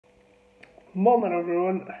Morning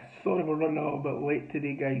everyone, sorry we're running a little bit late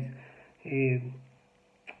today guys. A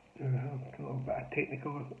little bit of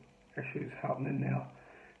technical issues happening there.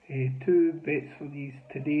 Two bets for these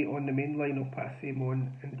today on the main line. I'll pass them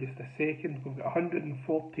on in just a second. We've got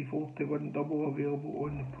 140-41 double available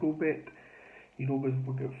on the pro bet. You know we've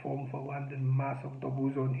got form for landing massive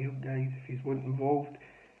doubles on here guys. If you want involved,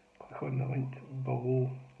 click on the link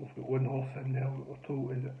below. We've got one horse in there that we're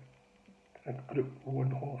told is a group one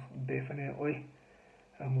horse definitely,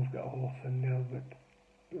 and we've got a horse in there that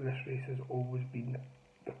this race has always been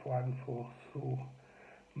the plan for. So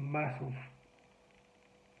massive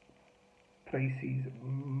prices,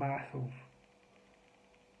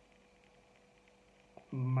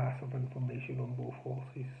 massive information on both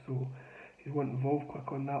horses. So if you want involved,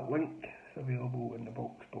 click on that link. It's available in the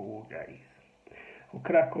box below guys. I'll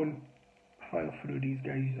crack on, fire through these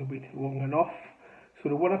guys. I've waited long enough. So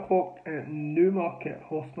the 1 o'clock at Newmarket,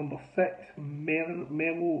 horse number 6,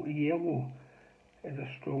 Mellow Yellow, is a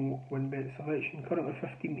strong win bet selection. Currently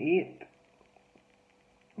 15.8.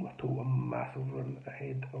 We're told a massive run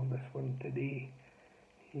ahead of this one today.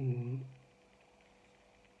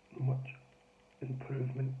 Much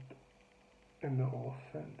improvement in the horse,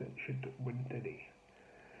 and it should win today.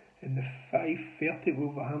 In the 5:30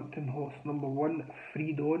 Wolverhampton, horse number 1,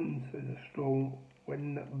 Free Dawns, is a strong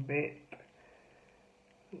win bet.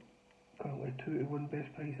 Currently 2 to 1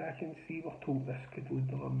 best price I can see. We're told this could lead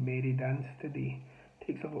them a merry dance today.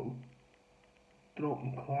 Takes a little drop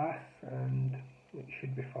in class and it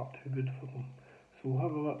should be far too good for them. So we'll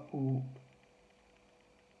have a little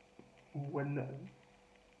win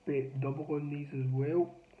bet double on these as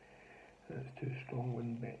well. That's 2 strong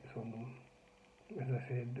win bets on them. As I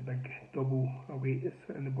said, the big double await is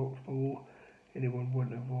in the box below. Anyone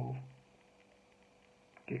want involved,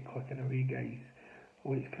 get clicking away guys.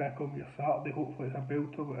 Let's crack on with your Saturday. Hopefully it's a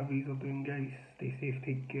belter, whatever you are doing guys. Stay safe,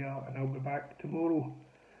 take care, and I'll be back tomorrow.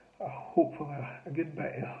 Hopefully a good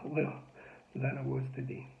bit earlier than I was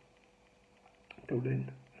today. Till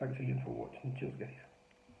then, thanks again for watching. Cheers guys.